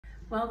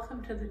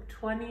Welcome to the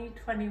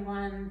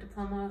 2021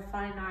 Diploma of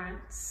Fine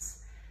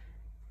Arts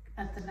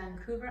at the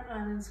Vancouver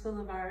Island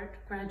School of Art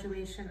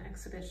graduation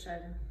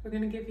exhibition. We're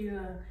going to give you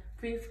a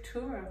brief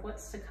tour of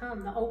what's to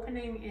come. The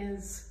opening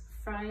is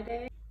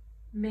Friday,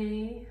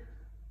 May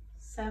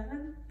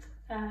 7th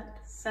at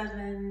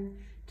 7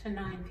 to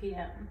 9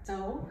 p.m.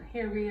 So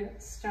here we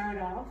start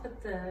off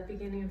at the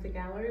beginning of the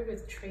gallery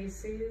with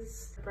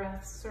Tracy's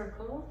breath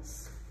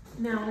circles.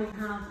 Now we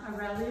have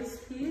Aureli's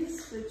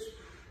piece, which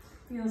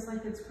feels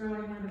like it's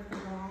growing out of the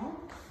wall.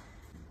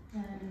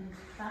 And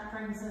that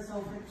brings us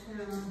over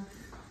to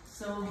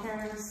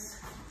Zohar's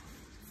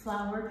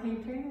flower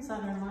paintings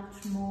that are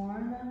much more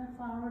than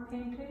flower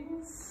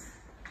paintings.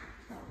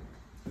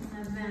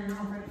 And then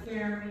over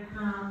here we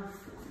have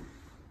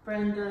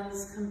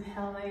Brenda's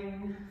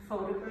compelling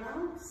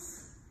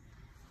photographs.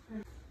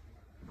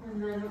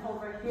 And then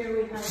over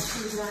here we have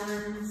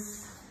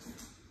Suzanne's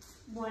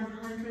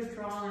 100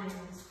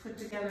 drawings put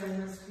together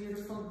in this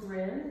beautiful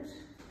grid.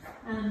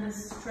 And the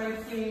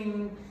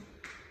striking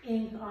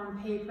ink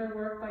on paper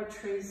work by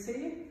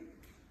Tracy.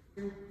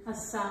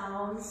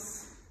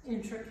 Sal's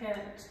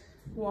intricate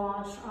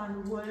wash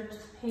on wood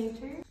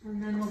painting.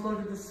 And then we'll go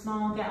to the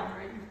small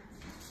gallery.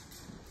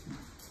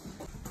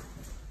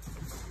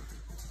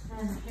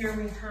 And here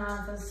we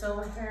have a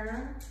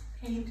Zohar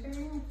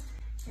painting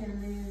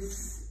in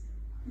these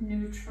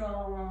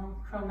neutral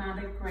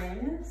chromatic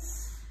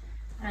grays.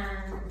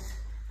 And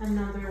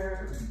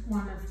another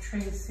one of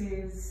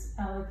Tracy's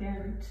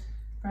elegant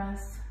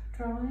breath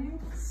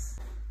drawings.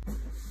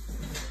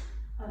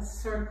 A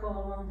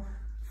circle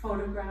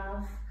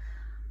photograph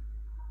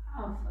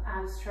of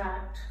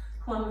abstract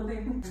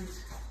clothing.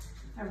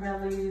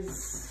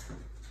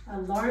 A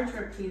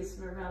larger piece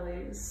of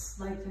Aureli's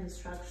lichen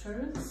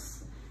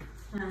structures.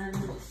 And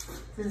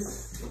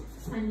this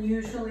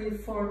unusually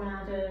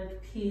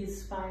formatted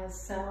piece by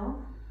Cell.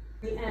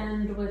 We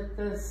end with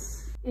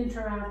this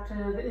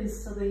interactive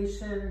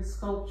installation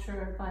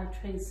sculpture by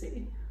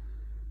Tracy.